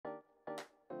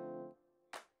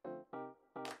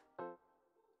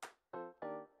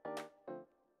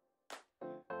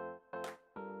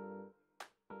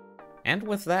And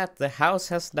with that, the house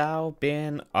has now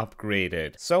been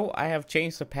upgraded. So I have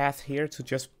changed the path here to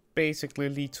just basically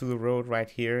lead to the road right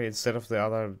here instead of the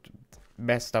other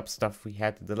messed up stuff we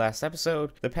had in the last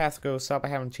episode. The path goes up. I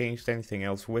haven't changed anything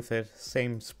else with it.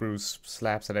 Same spruce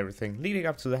slabs and everything leading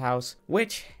up to the house,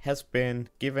 which has been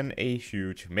given a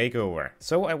huge makeover.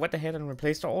 So I went ahead and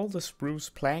replaced all the spruce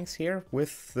planks here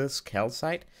with this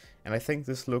calcite. And I think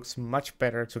this looks much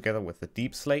better together with the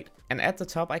deep slate. And at the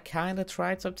top I kind of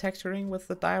tried some texturing with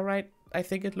the diorite. I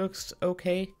think it looks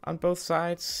okay on both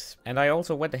sides. And I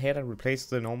also went ahead and replaced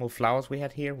the normal flowers we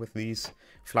had here with these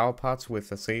flower pots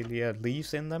with azalea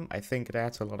leaves in them. I think it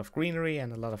adds a lot of greenery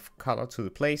and a lot of color to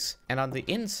the place. And on the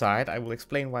inside, I will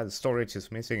explain why the storage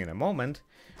is missing in a moment.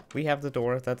 We have the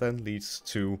door that then leads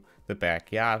to the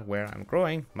backyard where I'm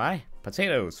growing my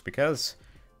potatoes because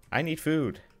I need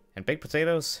food. And baked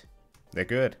potatoes, they're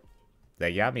good. They're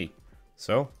yummy.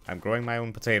 So I'm growing my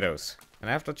own potatoes. And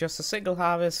after just a single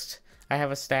harvest, I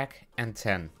have a stack and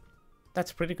 10.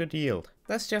 That's pretty good yield.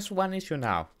 There's just one issue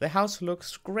now. The house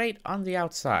looks great on the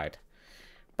outside.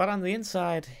 But on the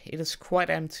inside, it is quite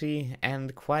empty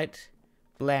and quite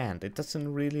bland. It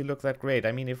doesn't really look that great.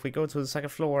 I mean, if we go to the second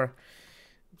floor,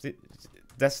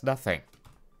 there's nothing.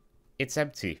 It's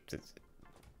empty. It's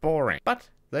boring. But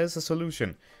there's a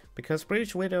solution. Because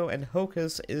British Widow and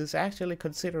Hocus is actually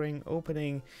considering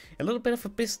opening a little bit of a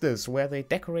business where they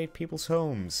decorate people's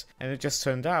homes. And it just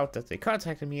turned out that they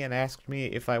contacted me and asked me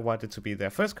if I wanted to be their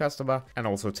first customer and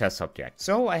also test subject.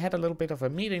 So I had a little bit of a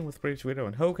meeting with British Widow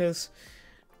and Hocus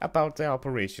about their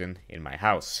operation in my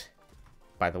house.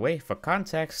 By the way, for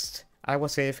context, I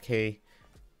was AFK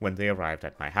when they arrived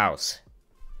at my house.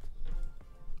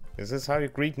 Is this how you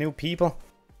greet new people?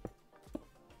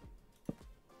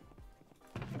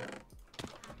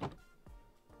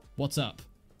 What's up?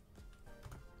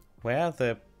 Where?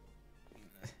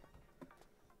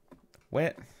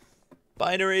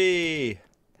 Binary!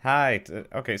 Hi.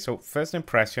 Okay, so first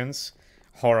impressions.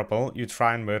 Horrible. You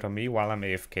try and murder me while I'm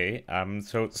AFK.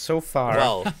 So far...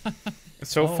 Well...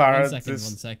 so oh, far, one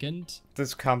second.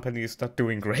 This company is not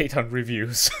doing great on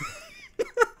reviews.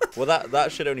 well,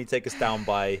 that should only take us down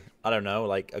by, I don't know,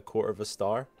 like a quarter of a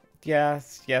star. Yeah,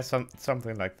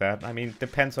 something like that. I mean,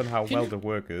 depends on how well the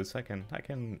work is. I can.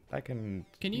 Can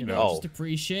you know. not just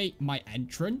appreciate my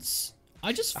entrance?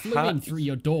 I just flew in through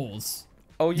your doors.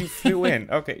 Oh, you flew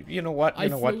in. Okay, you know what?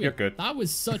 You're good. That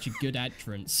was such a good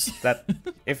entrance. That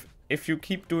if you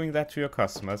keep doing that to your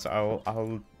customers,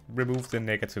 I'll remove the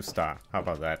negative star. How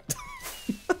about that?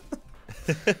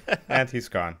 And he's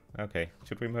gone. Okay,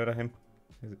 should we murder him?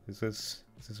 Is this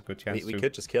a good chance? We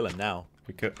could just kill him now.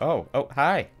 We could. Oh,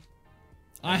 hi.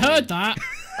 I heard that.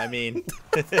 I mean,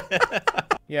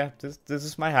 yeah, this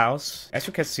is my house. As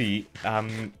you can see,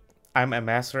 I'm a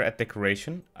master at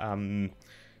decoration.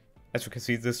 As you can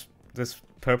see, this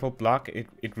purple block,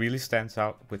 it really stands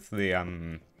out with the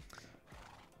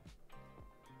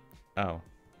Oh,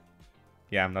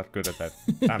 yeah, I'm not good at that.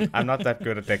 I'm not that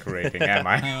good at decorating, am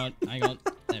I? Hang on.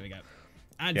 There we go.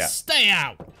 And yeah. Stay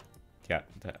out. Yeah.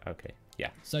 Okay.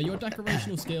 Yeah. So your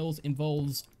decorational skills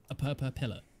involves a per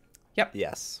pillar. Yep.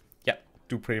 yes. Yep.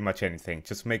 Do pretty much anything.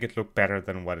 Just make it look better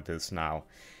than what it is now.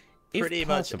 If Pretty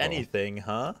possible. much anything,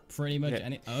 huh? Pretty much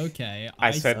any. Okay.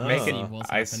 I said make it.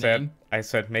 Happening. I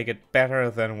said make it better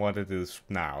than what it is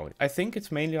now. I think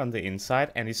it's mainly on the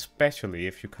inside, and especially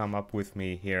if you come up with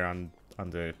me here in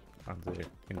the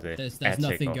There's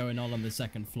nothing going on the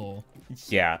second floor.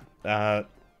 Yeah.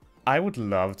 I would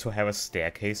love to have a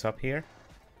staircase up here,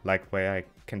 like where I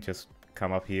can just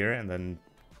come up here and then.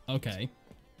 Okay.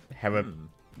 Have a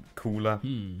cooler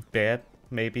bed,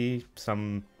 maybe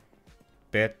some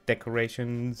bed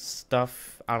decoration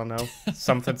stuff. I don't know,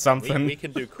 something. we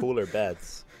can do cooler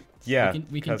beds. Yeah,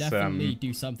 we can definitely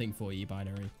do something for you,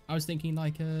 Binary. I was thinking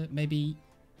like maybe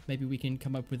we can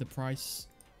come up with a price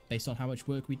based on how much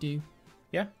work we do.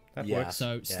 Yeah, that works.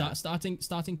 So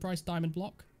starting price diamond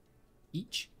block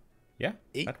each. Yeah,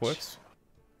 that works.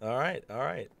 All right.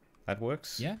 That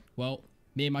works. Yeah. Well,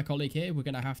 me and my colleague here, we're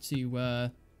gonna have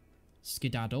to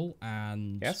skedaddle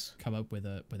and come up with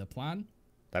a plan.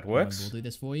 That works. We'll do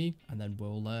this for you, and then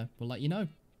we'll let you know.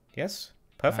 Yes,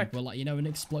 perfect. And we'll let you know in an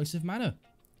explosive manner.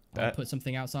 I'll put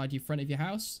something outside your front of your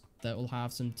house that will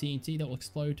have some TNT that will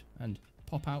explode and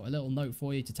pop out a little note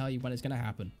for you to tell you when it's going to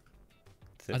happen.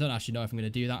 I don't actually know if I'm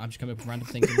going to do that. I'm just coming up with random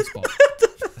things on the spot.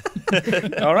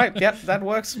 All right, yep, that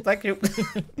works. Thank you.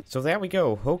 So there we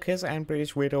go. Hocus and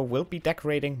British Widow will be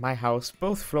decorating my house,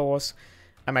 both floors.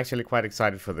 I'm actually quite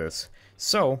excited for this.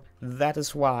 So that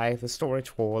is why the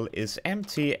storage wall is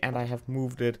empty and I have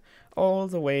moved it all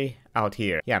the way out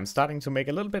here. Yeah, I'm starting to make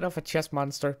a little bit of a chest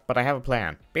monster, but I have a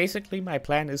plan. Basically, my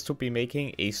plan is to be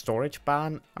making a storage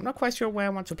barn. I'm not quite sure where I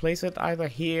want to place it, either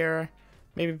here,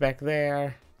 maybe back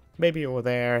there, maybe over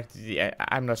there. Yeah,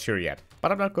 I'm not sure yet.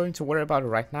 But I'm not going to worry about it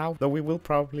right now, though we will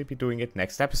probably be doing it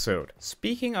next episode.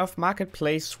 Speaking of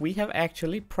marketplace, we have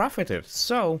actually profited.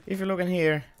 So, if you look in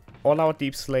here, all our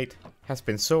deep slate has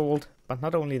been sold, but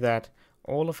not only that,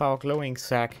 all of our glowing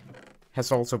sack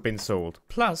has also been sold.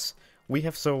 Plus, we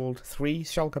have sold 3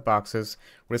 shulker boxes,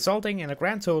 resulting in a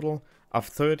grand total of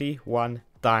 31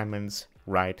 diamonds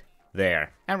right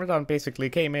there. Amradon basically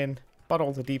came in, bought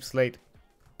all the deep slate,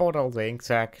 bought all the ink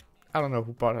sack. I don't know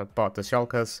who bought the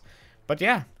shulkers, but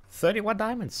yeah, 31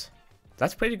 diamonds.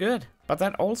 That's pretty good. But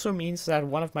that also means that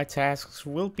one of my tasks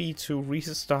will be to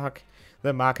restock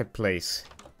the marketplace.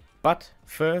 But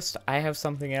first, I have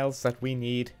something else that we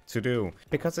need to do.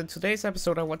 Because in today's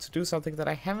episode, I want to do something that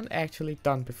I haven't actually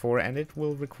done before, and it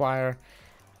will require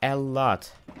a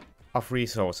lot of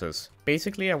resources.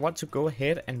 Basically, I want to go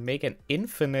ahead and make an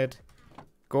infinite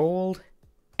gold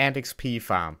and XP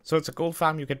farm. So it's a gold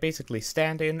farm you can basically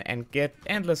stand in and get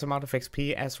endless amount of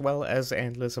XP as well as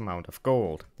endless amount of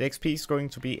gold. The XP is going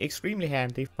to be extremely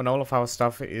handy when all of our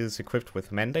stuff is equipped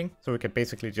with mending, so we can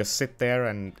basically just sit there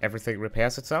and everything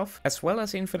repairs itself, as well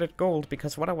as infinite gold,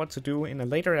 because what I want to do in a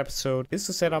later episode is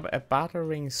to set up a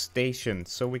bartering station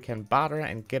so we can barter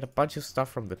and get a bunch of stuff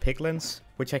from the piglins,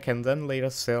 which I can then later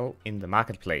sell in the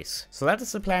marketplace. So that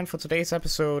is the plan for today's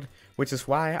episode, which is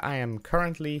why I am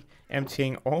currently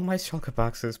emptying all my shulker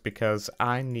boxes, because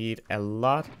I need a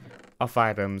lot of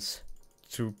items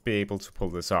to be able to pull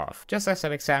this off. Just as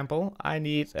an example, I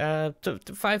need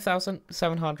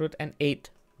 5,708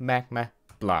 magma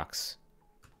blocks.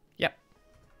 Yep.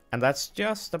 And that's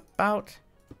just about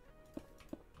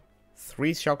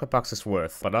 3 shulker boxes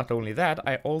worth. But not only that,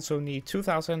 I also need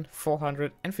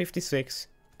 2,456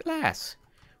 glass,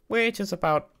 which is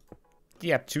about,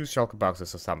 yeah, 2 shulker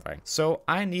boxes or something. So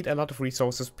I need a lot of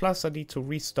resources, plus I need to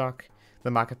restock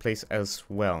the marketplace as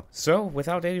well. So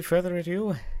without any further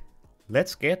ado,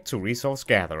 let's get to resource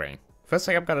gathering. First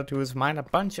thing I'm gonna do is mine a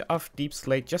bunch of deep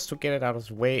slate just to get it out of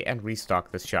the way and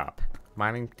restock the shop.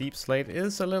 Mining deep slate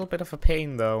is a little bit of a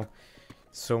pain though,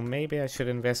 so maybe I should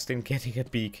invest in getting a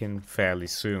beacon fairly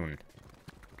soon.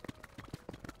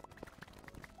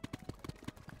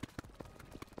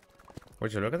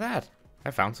 Would you look at that?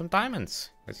 I found some diamonds.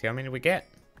 Let's see how many we get.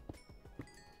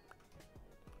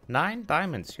 9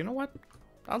 diamonds. You know what?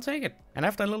 I'll take it. And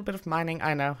after a little bit of mining,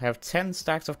 I now have 10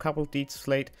 stacks of cobbled deep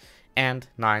slate and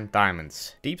 9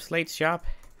 diamonds. Deep slate shop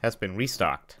has been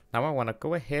restocked. Now I want to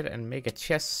go ahead and make a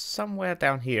chest somewhere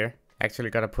down here.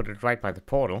 Actually gotta put it right by the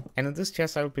portal. And in this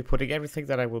chest I will be putting everything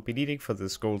that I will be needing for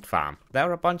this gold farm. There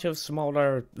are a bunch of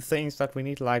smaller things that we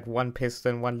need, like 1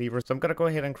 piston, 1 lever. So I'm gonna go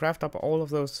ahead and craft up all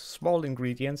of those small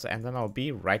ingredients and then I'll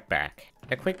be right back.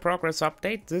 A quick progress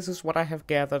update. This is what I have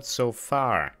gathered so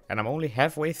far. And I'm only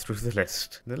halfway through the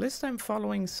list. The list I'm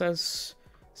following says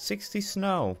 60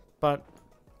 snow, but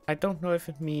I don't know if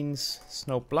it means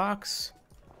snow blocks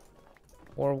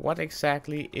or what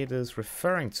exactly it is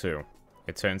referring to.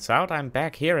 It turns out I'm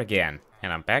back here again,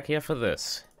 and I'm back here for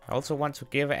this. I also want to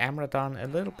give Amradon a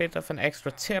little bit of an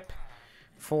extra tip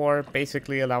for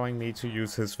basically allowing me to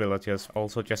use his villagers.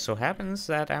 Also just so happens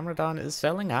that Amradon is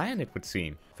selling iron, it would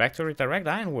seem. Factory direct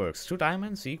ironworks, 2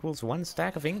 diamonds equals 1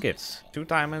 stack of ingots. 2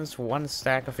 diamonds, 1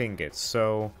 stack of ingots.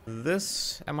 So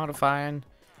this amount of iron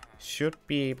should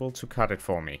be able to cut it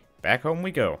for me. Back home we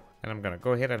go. And I'm gonna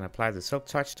go ahead and apply the silk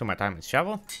touch to my diamond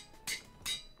shovel.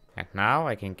 And now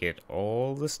I can get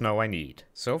all the snow I need.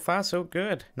 So far so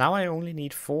good. Now I only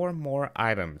need 4 more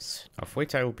items, of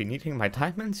which I will be needing my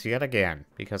diamonds yet again.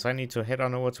 Because I need to head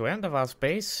on over to Endervar's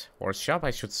base, or shop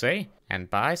I should say, and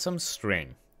buy some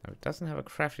string. Now it doesn't have a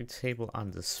crafting table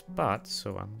on the spot,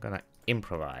 so I'm gonna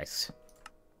improvise.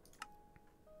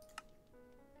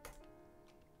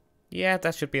 Yeah,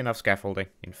 that should be enough scaffolding.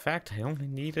 In fact, I only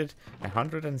needed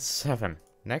 107.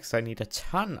 Next I need a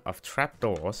ton of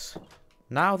trapdoors.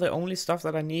 Now the only stuff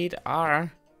that I need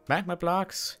are magma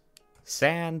blocks,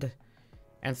 sand,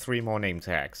 and 3 more name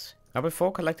tags. Now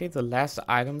before collecting the last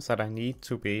items that I need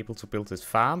to be able to build this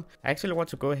farm, I actually want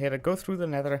to go ahead and go through the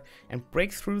nether and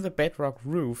break through the bedrock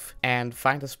roof and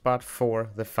find a spot for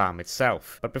the farm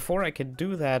itself. But before I can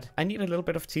do that, I need a little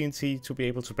bit of TNT to be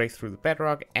able to break through the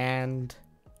bedrock, and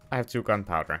I have 2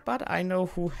 gunpowder. But I know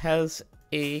who has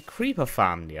a creeper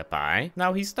farm nearby.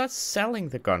 Now he's not selling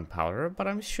the gunpowder, but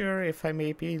I'm sure if I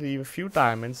maybe leave a few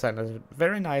diamonds and a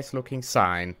very nice looking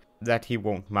sign, that he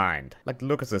won't mind. Like,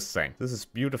 look at this thing. This is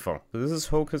beautiful. So this is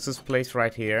Hocus's place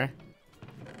right here.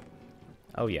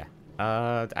 Oh yeah.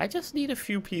 I just need a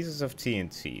few pieces of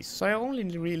TNT. So I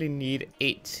only really need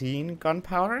 18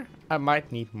 gunpowder. I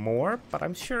might need more, but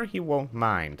I'm sure he won't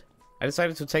mind. I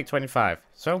decided to take 25.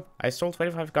 So I stole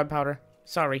 25 gunpowder.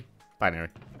 Sorry. Binary.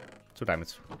 2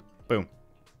 diamonds. Boom.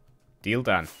 Deal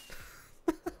done.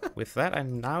 With that, I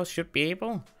now should be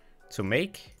able to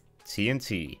make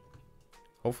TNT.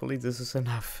 Hopefully this is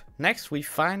enough. Next, we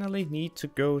finally need to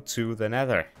go to the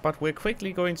nether. But we're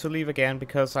quickly going to leave again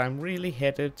because I'm really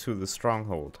headed to the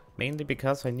stronghold. Mainly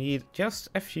because I need just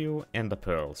a few ender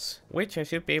pearls, which I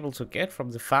should be able to get from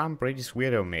the farm British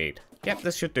Weirdo made. Yep,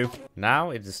 this should do.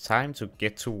 Now it is time to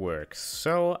get to work.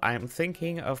 So I'm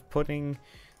thinking of putting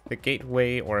the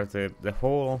gateway or the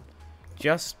hole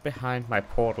just behind my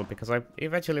portal, because I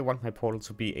eventually want my portal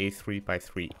to be a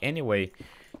 3x3 anyway.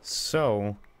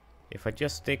 So if I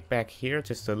just dig back here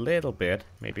just a little bit,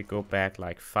 maybe go back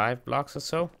like 5 blocks or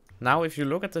so. Now if you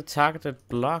look at the targeted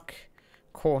block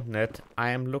coordinate,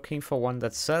 I am looking for one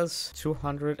that says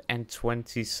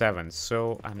 227,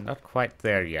 so I'm not quite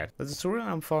there yet. The tutorial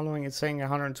I'm following is saying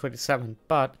 127,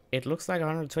 but it looks like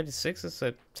 126 is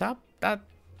the top. I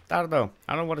don't know.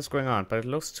 I don't know what is going on, but it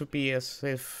looks to be as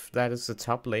if that is the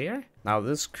top layer. Now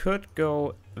this could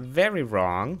go very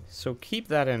wrong, so keep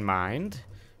that in mind.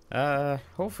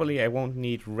 Hopefully I won't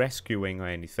need rescuing or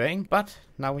anything, but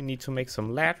now we need to make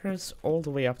some ladders all the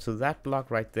way up to that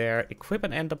block right there, equip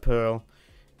an ender pearl,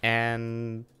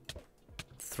 and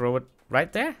throw it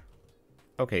right there?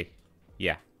 Okay,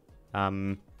 yeah.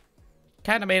 Kinda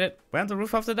made it. We're on the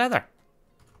roof of the nether.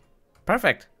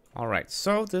 Perfect. Alright,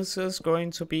 so this is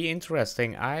going to be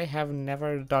interesting. I have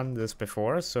never done this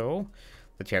before, so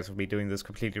the chance of me doing this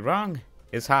completely wrong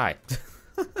is high.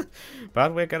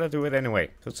 But we're gonna do it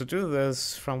anyway. So to do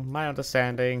this, from my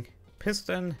understanding,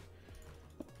 piston,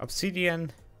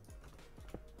 obsidian,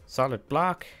 solid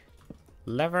block,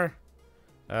 lever,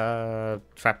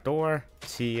 trapdoor,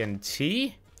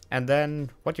 TNT, and then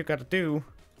what you gotta do,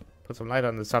 put some light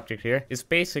on the subject here, is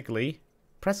basically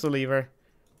press the lever,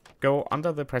 go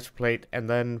under the pressure plate, and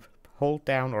then hold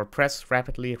down or press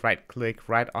rapidly right click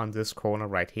right on this corner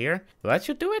right here. That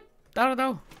should do it. I don't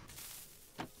know.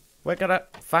 We're gonna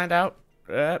find out.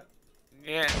 Yeah.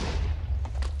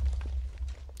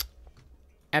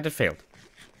 And it failed.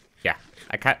 Yeah,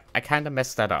 I kind of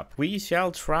messed that up. We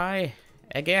shall try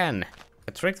again.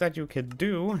 A trick that you can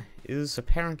do is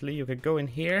apparently you could go in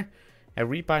here and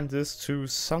rebind this to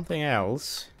something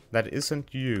else that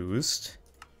isn't used.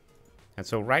 And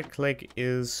so right click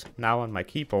is now on my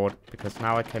keyboard because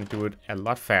now I can do it a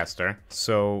lot faster.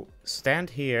 So stand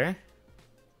here,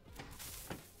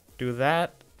 do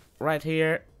that right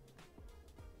here,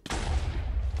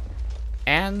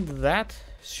 and that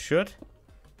should,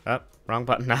 wrong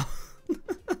button now.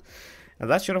 And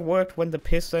that should have worked when the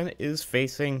piston is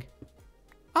facing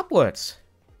upwards.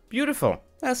 Beautiful.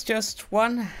 That's just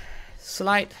one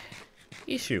slight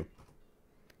issue.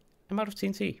 I'm out of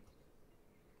TNT.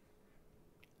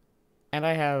 And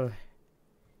I have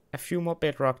a few more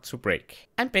bedrock to break.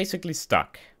 I'm basically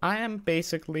stuck. I am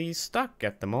basically stuck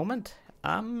at the moment.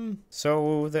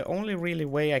 So the only really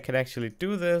way I could actually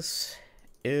do this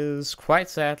is quite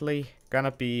sadly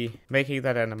gonna be making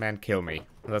that Enderman kill me.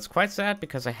 And that's quite sad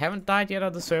because I haven't died yet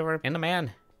on the server.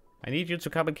 Enderman, I need you to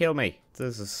come and kill me.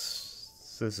 This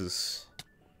is,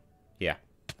 yeah,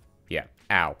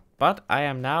 ow. But I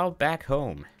am now back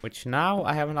home, which now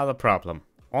I have another problem.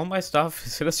 All my stuff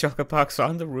is in a shulker box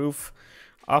on the roof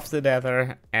of the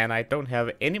nether, and I don't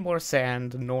have any more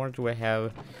sand, nor do I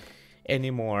have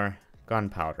any more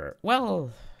gunpowder.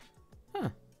 Well,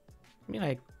 I mean,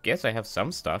 I guess I have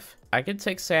some stuff. I can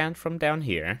take sand from down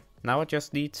here. Now I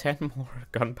just need 10 more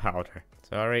gunpowder.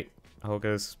 Sorry,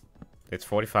 Hocus, it's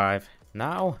 45.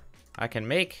 Now I can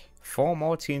make 4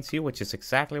 more TNT, which is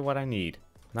exactly what I need.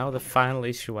 Now the final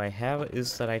issue I have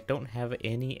is that I don't have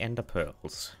any ender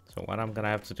pearls. So what I'm gonna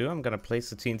have to do, I'm gonna place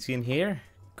the TNT in here,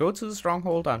 go to the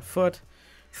stronghold on foot,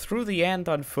 through the end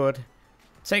on foot,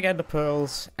 take ender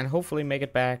pearls, and hopefully make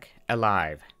it back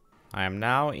alive. I am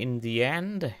now in the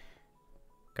end.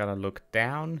 Gotta look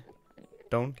down,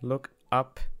 don't look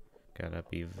up. Gotta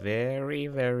be very,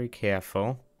 very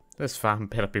careful. This farm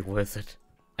better be worth it.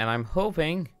 And I'm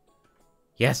hoping,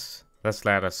 yes, that's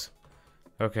ladders.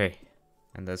 Okay,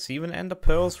 and there's even ender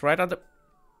pearls right on the...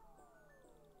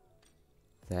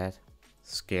 That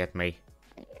scared me.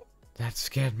 That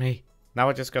scared me. Now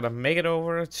I just gotta make it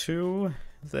over to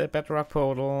the bedrock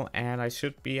portal, and I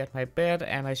should be at my bed,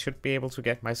 and I should be able to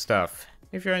get my stuff.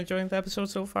 If you're enjoying the episode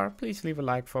so far, please leave a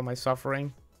like for my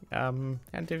suffering. And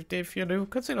if you do,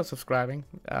 consider subscribing.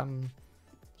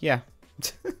 Yeah.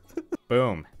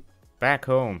 Boom. Back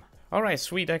home. Alright,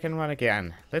 sweet, I can run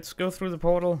again. Let's go through the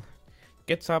portal,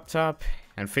 get to up top,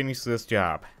 and finish this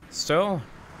job. So,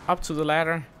 up to the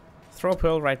ladder, throw a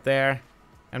pearl right there,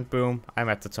 and boom, I'm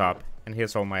at the top. And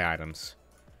here's all my items.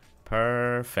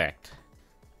 Perfect.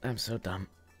 I'm so dumb.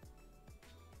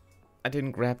 I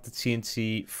didn't grab the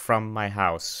TNT from my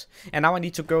house. And now I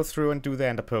need to go through and do the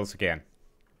ender pearls again.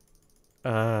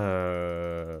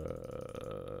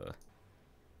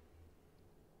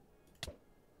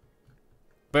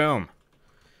 Boom.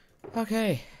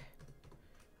 Okay.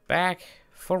 Back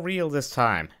for real this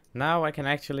time. Now I can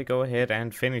actually go ahead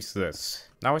and finish this.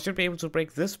 Now I should be able to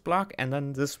break this block and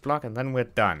then this block and then we're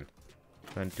done.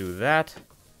 Then do that.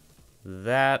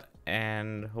 That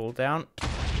and hold down.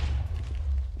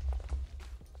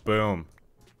 Boom.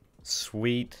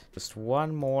 Sweet. Just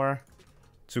one more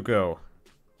to go.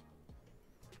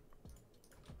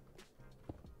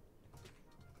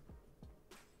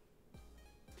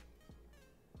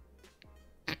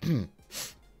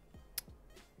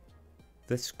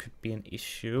 This could be an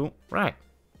issue. Right.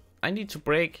 I need to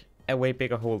break a way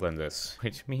bigger hole than this,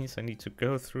 which means I need to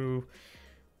go through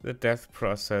the death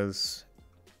process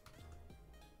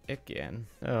again.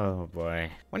 Oh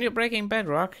boy. When you're breaking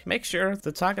bedrock, make sure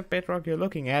the target bedrock you're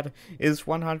looking at is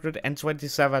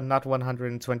 127, not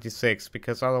 126,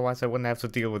 because otherwise I wouldn't have to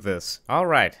deal with this.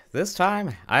 Alright, this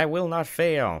time I will not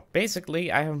fail.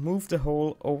 Basically, I have moved the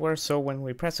hole over, so when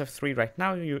we press F3 right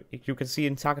now, you can see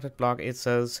in targeted block it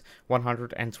says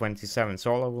 127.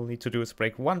 So all I will need to do is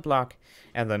break one block,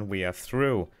 and then we are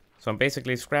through. So I'm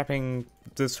basically scrapping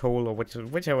this hole, or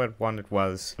whichever one it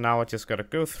was. Now I just gotta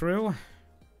go through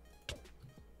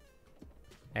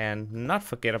and not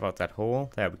forget about that hole.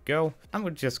 There we go.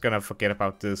 I'm just gonna forget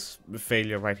about this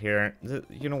failure right here.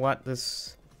 You know what?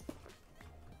 This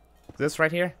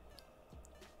right here?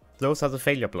 Those are the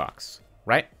failure blocks,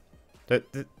 right?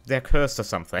 They're cursed or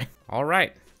something.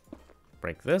 Alright.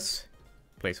 Break this.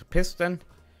 Place a piston.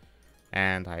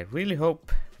 And I really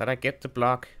hope that I get the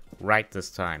block right this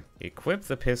time. Equip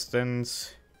the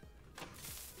pistons.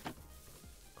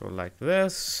 Go like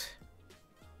this.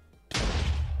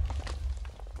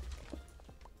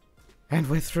 And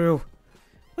we're through.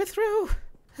 We're through.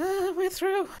 We're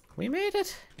through. We made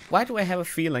it. Why do I have a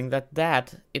feeling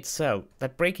that itself,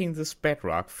 that breaking this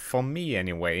bedrock, for me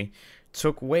anyway,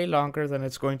 took way longer than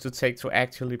it's going to take to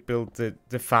actually build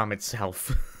the farm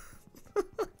itself.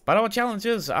 But our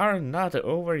challenges are not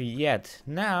over yet.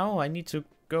 Now I need to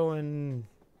go in,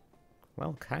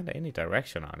 well, kind of any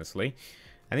direction, honestly.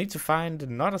 I need to find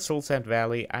not a soul sand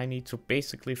valley. I need to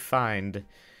basically find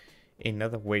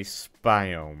another waste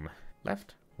biome.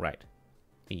 Left, right.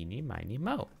 Eeny, miny,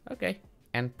 mo. Okay.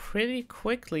 And pretty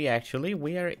quickly, actually,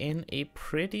 we are in a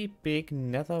pretty big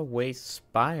nether waste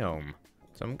biome.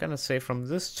 So I'm gonna say from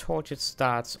this torch it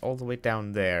starts all the way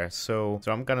down there. So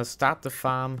I'm gonna start the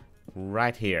farm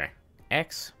right here.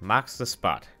 X marks the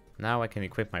spot. Now I can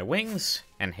equip my wings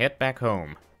and head back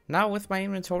home. Now with my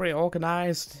inventory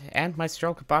organized and my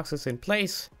shulker boxes in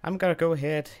place, I'm gonna go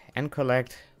ahead and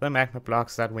collect the magma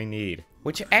blocks that we need.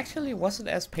 Which actually wasn't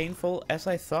as painful as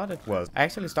I thought it was. I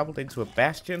actually stumbled into a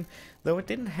bastion, though it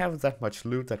didn't have that much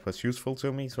loot that was useful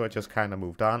to me, so I just kinda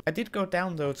moved on. I did go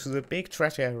down though to the big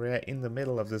trash area in the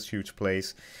middle of this huge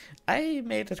place. I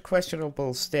made a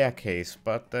questionable staircase,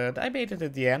 but I made it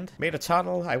in the end. Made a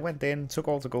tunnel, I went in, took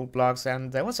all the gold blocks,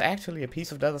 and there was actually a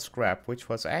piece of nether scrap, which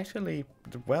was actually,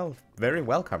 well, very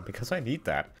welcome, because I need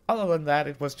that. Other than that,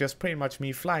 it was just pretty much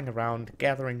me flying around,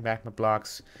 gathering magma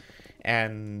blocks,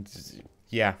 and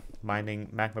yeah, mining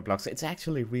magma blocks. It's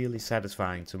actually really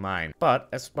satisfying to mine, but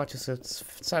as much as it's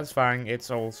satisfying, it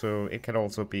can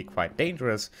also be quite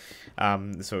dangerous.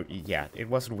 So yeah, it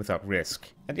wasn't without risk.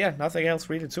 And yeah, nothing else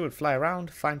really to it. Fly around,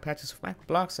 find patches of magma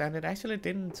blocks, and it actually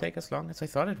didn't take as long as I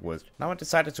thought it would. Now I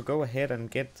decided to go ahead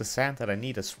and get the sand that I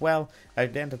need as well. I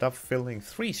ended up filling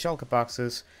 3 shulker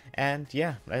boxes, and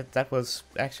yeah, that was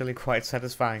actually quite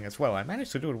satisfying as well. I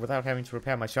managed to do it without having to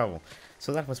repair my shovel,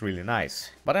 so that was really nice.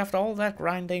 But after all that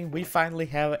grinding, we finally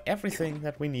have everything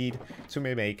that we need to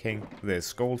be making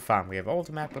this gold farm. We have all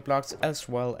the magma blocks as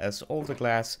well as all the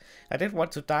glass. I did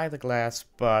want to dye the glass,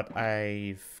 but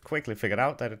I quickly figured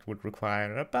out that it would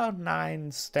require about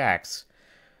 9 stacks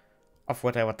of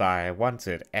whatever dye I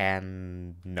wanted,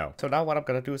 and no. So now what I'm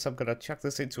gonna do is I'm gonna chuck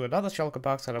this into another shulker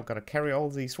box, and I'm gonna carry all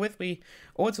these with me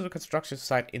over to the construction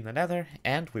site in the nether,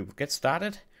 and we will get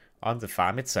started on the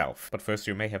farm itself. But first,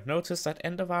 you may have noticed that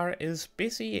Endevar is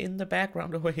busy in the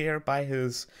background over here by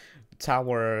his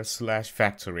tower slash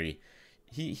factory.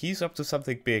 he's up to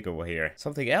something big over here.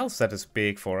 Something else that is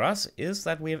big for us is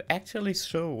that we have actually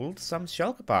sold some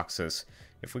shulker boxes.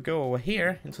 If we go over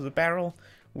here into the barrel,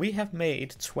 we have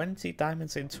made 20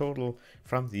 diamonds in total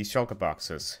from these shulker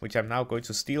boxes, which I'm now going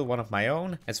to steal one of my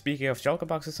own. And speaking of shulker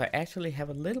boxes, I actually have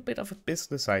a little bit of a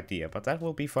business idea, but that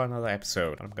will be for another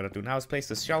episode. What I'm gonna do now is place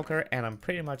this shulker, and I'm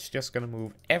pretty much just gonna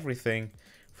move everything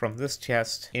from this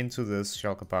chest into this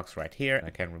shulker box right here.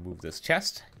 I can remove this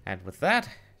chest, and with that,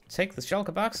 take the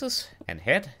shulker boxes and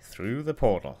head through the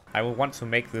portal. I will want to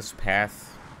make this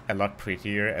path a lot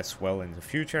prettier as well in the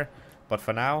future, but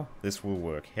for now, this will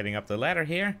work. Heading up the ladder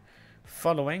here,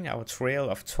 following our trail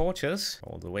of torches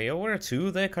all the way over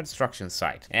to the construction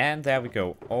site. And there we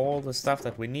go. All the stuff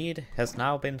that we need has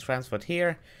now been transferred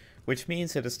here, which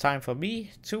means it is time for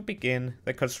me to begin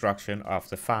the construction of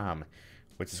the farm,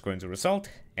 which is going to result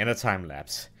in a time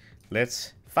lapse.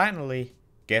 Let's finally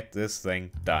get this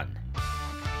thing done.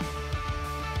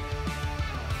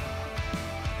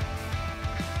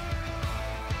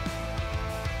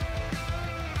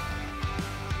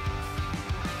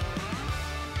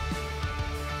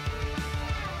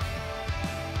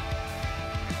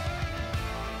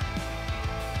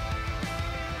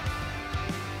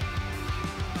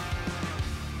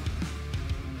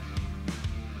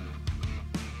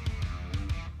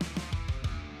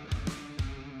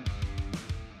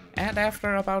 And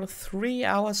after about 3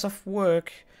 hours of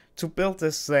work to build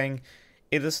this thing,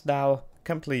 it is now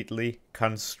completely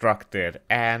constructed.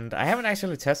 And I haven't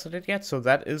actually tested it yet, so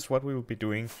that is what we will be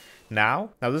doing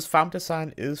now. Now this farm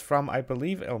design is from, I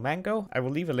believe, El Mango. I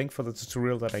will leave a link for the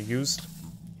tutorial that I used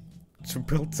to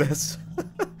build this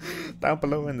down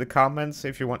below in the comments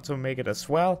if you want to make it as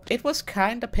well. It was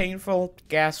kind of painful.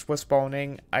 Gas was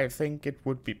spawning. I think it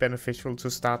would be beneficial to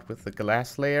start with the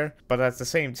glass layer, but at the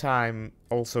same time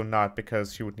also not,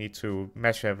 because you would need to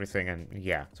measure everything, and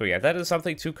yeah. So yeah, that is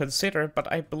something to consider,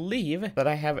 but I believe that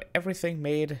I have everything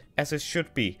made as it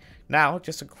should be. Now,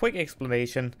 just a quick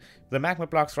explanation. The magma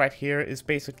blocks right here is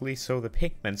basically so the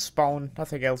pigmen spawn.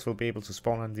 Nothing else will be able to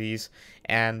spawn on these.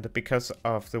 And because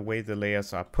of the way the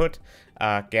layers are put,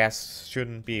 gas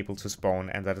shouldn't be able to spawn.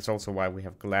 And that is also why we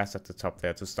have glass at the top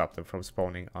there to stop them from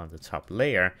spawning on the top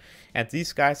layer. And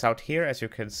these guys out here, as you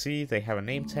can see, they have a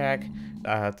name tag.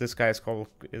 This guy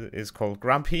is called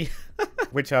Grumpy.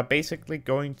 Which are basically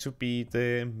going to be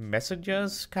the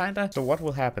messengers, kinda. So what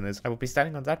will happen is I will be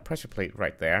standing on that pressure plate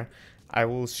right there. I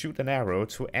will shoot an arrow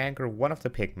to anchor one of the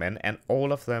pigmen, and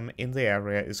all of them in the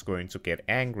area is going to get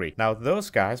angry. Now those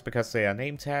guys, because they are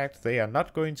name tagged, they are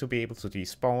not going to be able to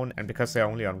despawn, and because they're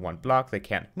only on one block, they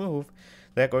can't move.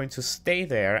 They're going to stay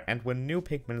there, and when new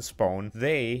pigmen spawn,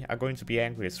 they are going to be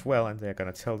angry as well, and they're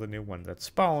going to tell the new one that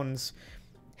spawns,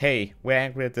 hey, we're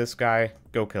angry at this guy,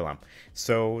 go kill him.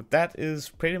 So that is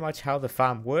pretty much how the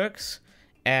farm works.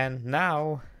 And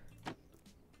now,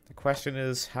 the question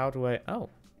is, how do I... Oh.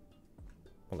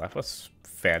 Well, that was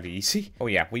fairly easy. Oh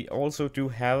yeah, we also do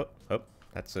have... Oh,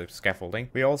 that's a scaffolding.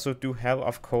 We also do have,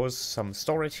 of course, some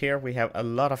storage here. We have a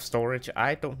lot of storage.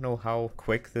 I don't know how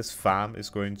quick this farm is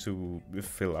going to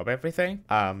fill up everything.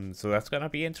 So that's gonna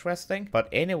be interesting. But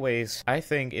anyways, I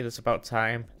think it is about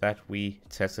time that we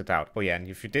test it out. Oh yeah, and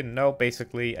if you didn't know,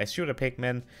 basically, I shoot a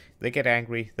pigman, they get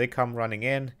angry, they come running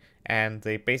in, and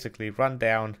they basically run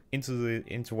down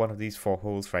into one of these 4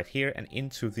 holes right here and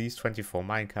into these 24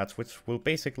 minecarts, which will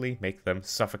basically make them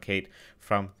suffocate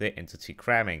from the entity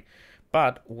cramming.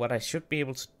 But what I should be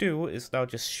able to do is now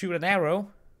just shoot an arrow,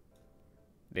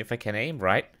 if I can aim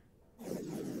right.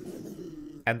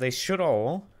 And they should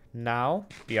all now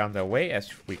be on their way, as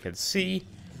we can see.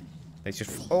 They should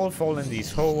all fall in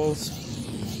these holes.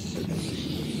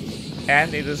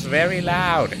 And it is very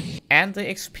loud. And the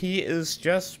XP is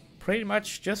just pretty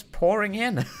much just pouring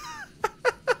in.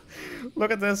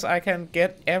 Look at this, I can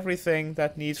get everything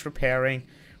that needs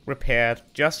repaired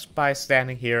just by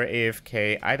standing here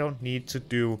AFK. I don't need to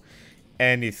do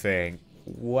anything.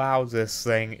 Wow, this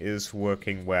thing is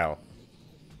working well.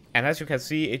 And as you can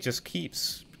see, it just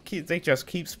they just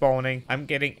keep spawning. I'm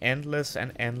getting endless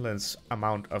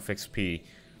amount of XP.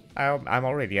 I'm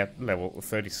already at level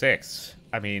 36.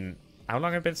 I mean, how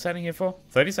long have I been standing here for?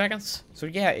 30 seconds? So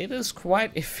yeah, it is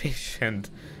quite efficient.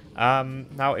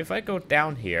 Now if I go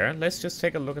down here, let's just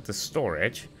take a look at the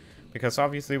storage. Because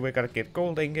obviously we're gonna get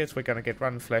gold ingots, we're gonna get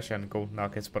rotten flesh and gold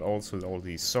nuggets, but also all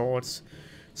these swords.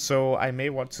 So I may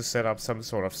want to set up some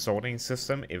sort of sorting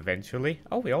system eventually.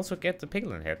 Oh, we also get the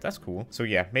piglin head. That's cool. So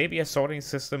yeah, maybe a sorting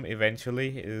system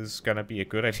eventually is gonna be a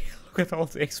good idea. Look at all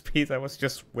the XP that was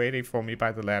just waiting for me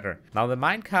by the ladder. Now the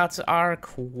minecarts are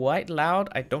quite loud.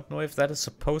 I don't know if that is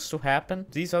supposed to happen.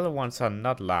 These other ones are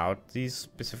not loud. These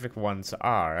specific ones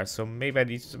are. So maybe I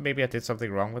did something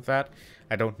wrong with that.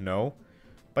 I don't know.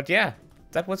 But yeah,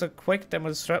 that was a quick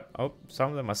demonstration. Oh, some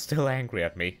of them are still angry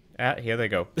at me. Here they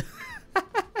go.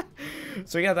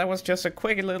 So yeah, that was just a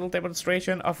quick little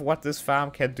demonstration of what this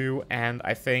farm can do, and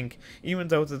I think even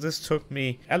though this took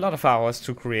me a lot of hours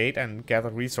to create and gather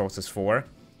resources for,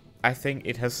 I think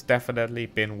it has definitely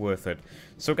been worth it.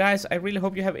 So guys, I really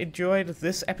hope you have enjoyed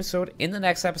this episode. In the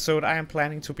next episode, I am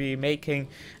planning to be making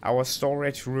our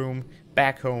storage room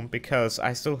back home because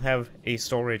I still have a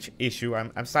storage issue.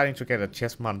 I'm starting to get a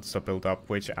chest monster built up,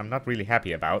 which I'm not really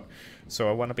happy about. So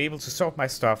I want to be able to sort my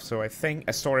stuff, so I think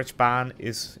a storage barn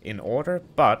is in order,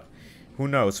 but who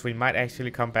knows, we might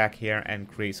actually come back here and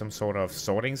create some sort of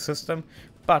sorting system,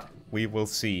 but we will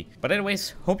see. But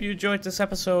anyways, hope you enjoyed this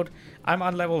episode. I'm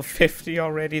on level 50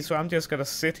 already, so I'm just gonna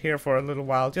sit here for a little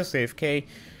while, just AFK.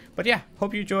 But yeah,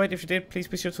 hope you enjoyed. If you did, please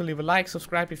be sure to leave a like,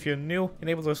 subscribe if you're new,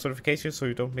 enable those notifications so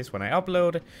you don't miss when I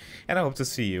upload, and I hope to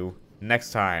see you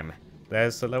next time.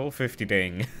 There's the level 50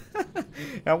 ding. Have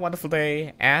a wonderful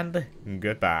day, and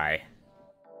goodbye.